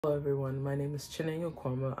Hello everyone, my name is Chinenye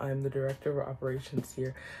Okwama. I'm the Director of Operations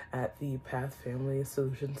here at the PATH Family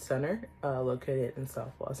Solutions Center, located in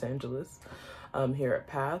South Los Angeles. Here at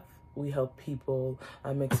PATH, we help people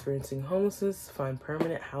experiencing homelessness find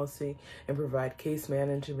permanent housing and provide case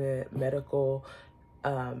management, medical,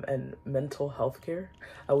 and mental health care.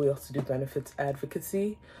 We also do benefits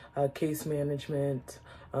advocacy, case management,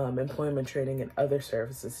 employment training, and other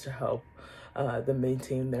services to help them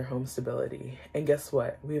maintain their home stability. And guess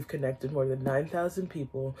what? We have connected more than 9,000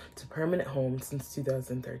 people to permanent homes since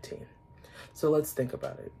 2013. So let's think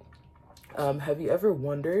about it. Have you ever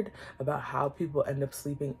wondered about how people end up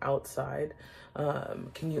sleeping outside?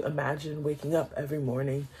 Can you imagine waking up every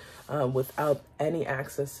morning without any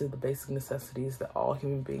access to the basic necessities that all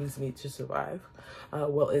human beings need to survive?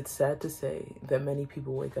 Well, it's sad to say that many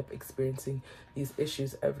people wake up experiencing these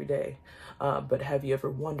issues every day. But have you ever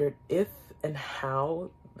wondered if and how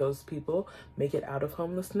those people make it out of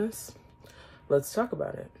homelessness? Let's talk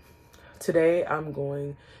about it. Today, I'm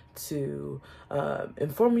going to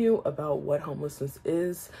inform you about what homelessness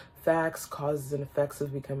is, facts, causes, and effects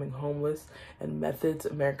of becoming homeless, and methods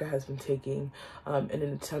America has been taking in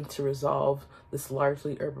an attempt to resolve this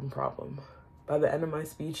largely urban problem. By the end of my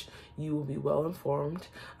speech, you will be well informed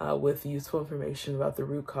with useful information about the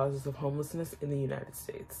root causes of homelessness in the United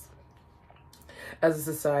States. As a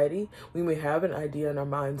society, we may have an idea in our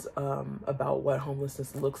minds about what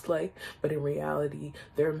homelessness looks like, but in reality,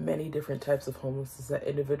 there are many different types of homelessness that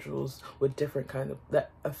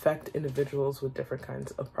affect individuals with different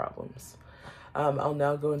kinds of problems. I'll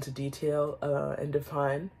now go into detail and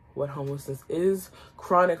define what homelessness is,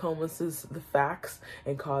 chronic homelessness, the facts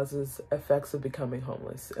and causes, effects of becoming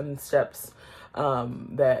homeless, and steps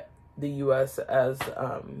that the U.S.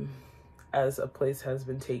 as a place has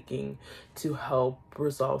been taking to help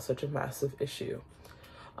resolve such a massive issue.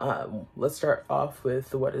 Let's start off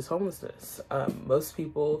with what is homelessness. Most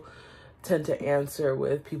people tend to answer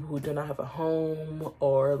with people who do not have a home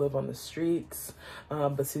or live on the streets.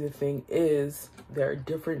 But see, the thing is, there are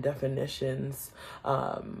different definitions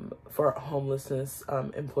for homelessness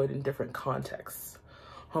employed in different contexts.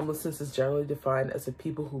 Homelessness is generally defined as a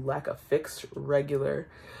people who lack a fixed, regular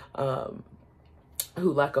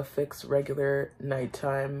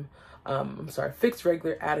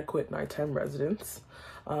adequate nighttime residence.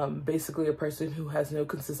 Basically a person who has no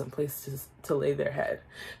consistent place to lay their head.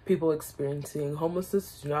 People experiencing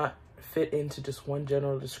homelessness do not fit into just one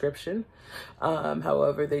general description.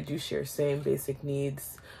 However, they do share same basic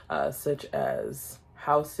needs, such as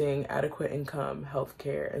housing, adequate income,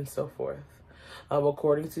 healthcare, and so forth.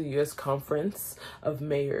 According to the U.S. Conference of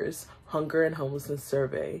Mayors Hunger and Homelessness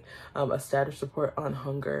Survey, a status report on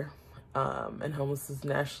hunger and homelessness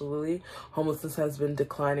nationally, homelessness has been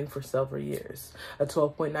declining for several years, a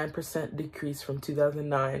 12.9% decrease from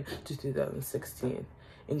 2009 to 2016,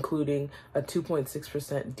 including a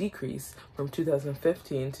 2.6% decrease from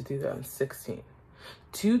 2015 to 2016.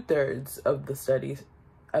 2/3 of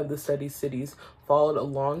the study cities followed a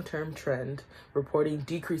long-term trend, reporting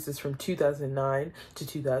decreases from 2009 to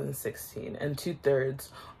 2016, and 2/3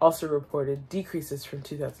 also reported decreases from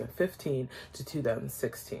 2015 to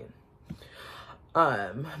 2016.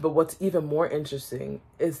 But what's even more interesting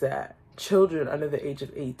is that children under the age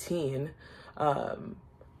of 18 are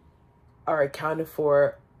accounted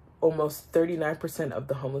for almost 39% of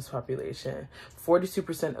the homeless population.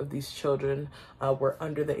 42% of these children were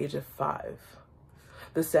under the age of 5.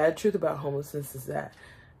 The sad truth about homelessness is that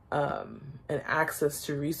an access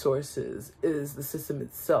to resources is the system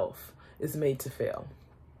itself is made to fail.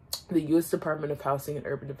 The U.S. Department of Housing and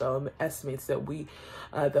Urban Development estimates that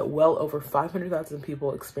that well over 500,000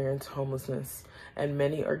 people experience homelessness, and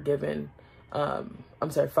many are given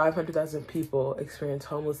 500,000 people experience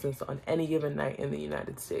homelessness on any given night in the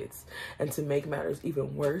United States. And to make matters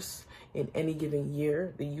even worse, in any given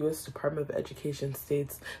year, the U.S. Department of Education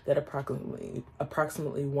states that approximately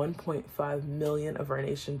 1.5 million of our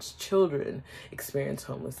nation's children experience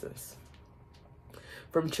homelessness.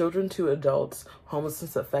 From children to adults,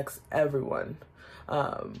 homelessness affects everyone.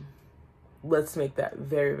 Let's make that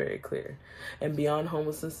very, very clear. And beyond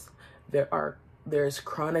homelessness, there's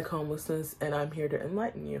chronic homelessness, and I'm here to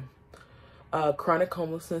enlighten you. Chronic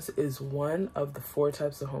homelessness is one of the 4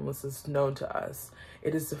 types of homelessness known to us.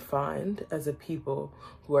 It is defined as a people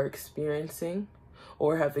who are experiencing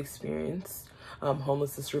or have experienced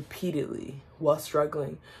homelessness repeatedly while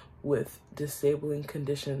struggling with disabling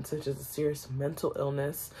conditions such as a serious mental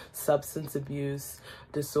illness, substance abuse,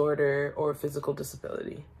 disorder, or physical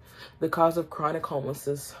disability. The cause of chronic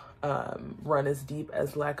homelessness run as deep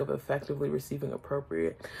as lack of effectively receiving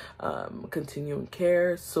appropriate continuing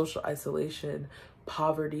care, social isolation,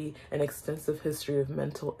 poverty, and extensive history of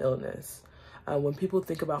mental illness. When people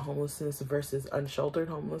think about homelessness versus unsheltered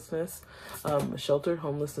homelessness, sheltered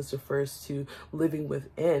homelessness refers to living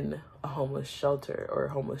within a homeless shelter or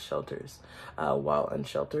homeless shelters, while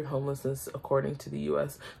unsheltered homelessness, according to the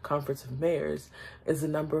U.S. Conference of Mayors, is the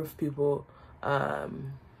number of people,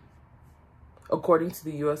 according to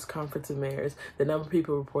the U.S. Conference of Mayors, the number of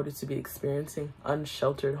people reported to be experiencing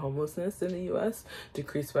unsheltered homelessness in the U.S.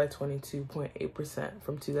 decreased by 22.8%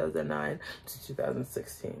 from 2009 to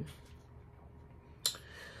 2016.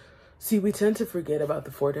 See, we tend to forget about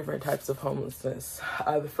the 4 different types of homelessness.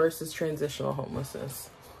 The first is transitional homelessness.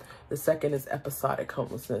 The second is episodic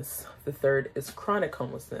homelessness. The third is chronic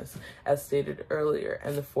homelessness, as stated earlier.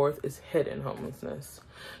 And the fourth is hidden homelessness.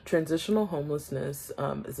 Transitional homelessness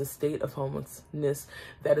is a state of homelessness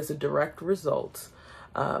that is a direct result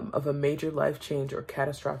of a major life change or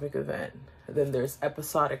catastrophic event. Then there's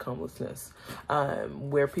episodic homelessness,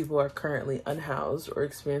 where people are currently unhoused or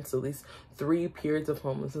experience at least 3 periods of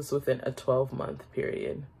homelessness within a 12-month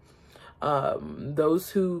period. Those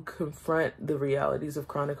who confront the realities of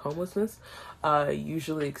chronic homelessness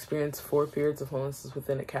usually experience 4 periods of homelessness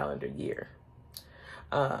within a calendar year.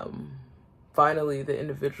 Finally, the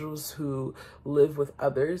individuals who live with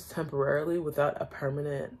others temporarily without a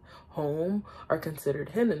permanent home are considered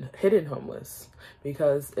hidden homeless,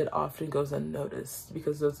 because it often goes unnoticed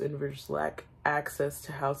because those individuals lack access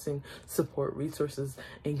to housing support resources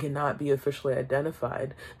and cannot be officially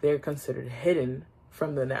identified. They are considered hidden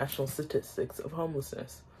from the national statistics of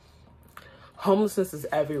homelessness. Homelessness is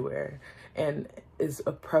everywhere and is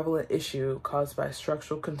a prevalent issue caused by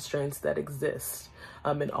structural constraints that exist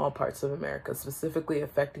in all parts of America, specifically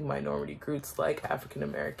affecting minority groups like African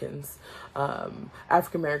Americans.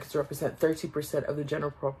 African Americans represent 13% of the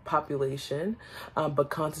general population, but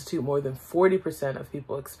constitute more than 40% of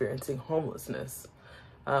people experiencing homelessness.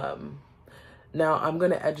 Now, I'm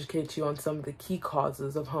going to educate you on some of the key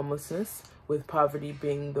causes of homelessness, with poverty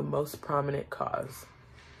being the most prominent cause.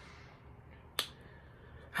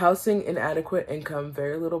 Housing, inadequate income,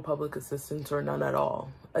 very little public assistance or none at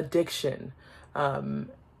all. Addiction, and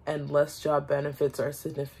less job benefits are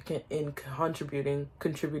significant in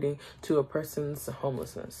contributing to a person's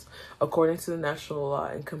homelessness. According to the National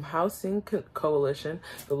Low Income Housing Coalition,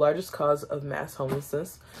 the largest cause of mass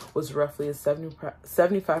homelessness was roughly a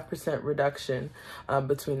 75% reduction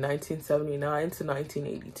between 1979 to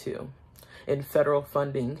 1982 in federal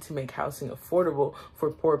funding to make housing affordable for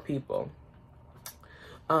poor people.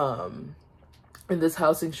 And this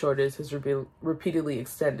housing shortage has repeatedly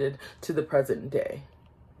extended to the present day,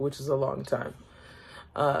 which is a long time.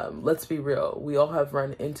 Let's be real. We all have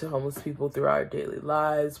run into homeless people throughout our daily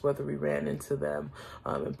lives, whether we ran into them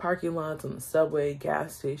in parking lots, on the subway,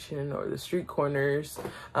 gas station, or the street corners.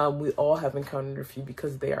 We all have encountered a few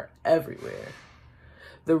because they are everywhere.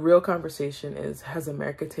 The real conversation is, has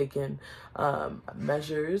America taken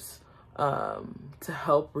measures to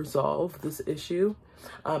help resolve this issue?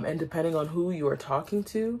 And depending on who you are talking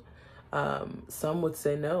to, some would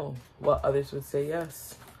say no, while others would say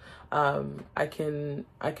yes. I can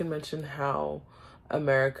mention how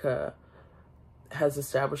America has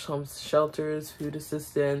established home shelters, food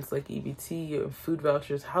assistance like EBT, or food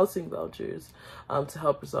vouchers, housing vouchers, to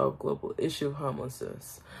help resolve global issue of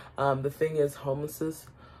homelessness. The thing is, homeless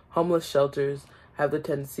shelters have the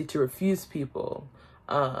tendency to refuse people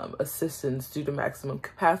assistance due to maximum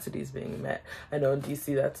capacities being met. I know in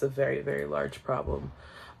DC that's a very, very large problem.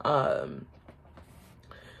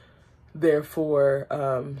 Therefore,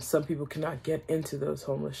 some people cannot get into those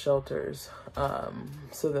homeless shelters.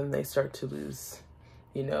 So then they start to lose,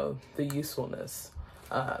 the usefulness.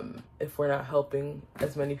 If we're not helping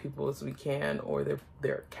as many people as we can, or there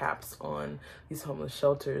are caps on these homeless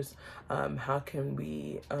shelters, how can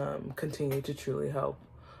we continue to truly help?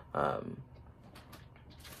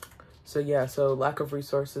 So lack of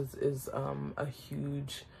resources is a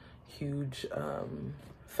huge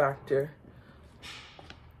factor.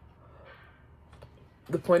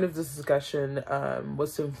 The point of this discussion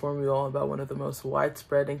was to inform you all about one of the most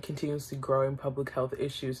widespread and continuously growing public health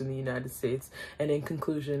issues in the United States. And in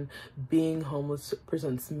conclusion, being homeless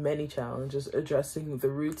presents many challenges. Addressing the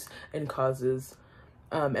roots and causes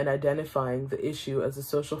and identifying the issue as a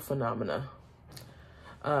social phenomena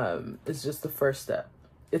is just the first step.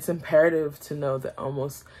 It's imperative to know that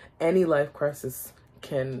almost any life crisis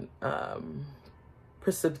can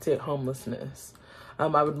precipitate homelessness.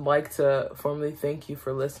 I would like to formally thank you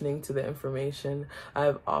for listening to the information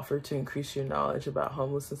I've offered to increase your knowledge about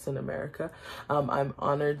homelessness in America. I'm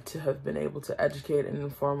honored to have been able to educate and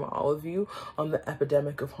inform all of you on the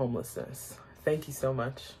epidemic of homelessness. Thank you so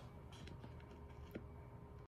much.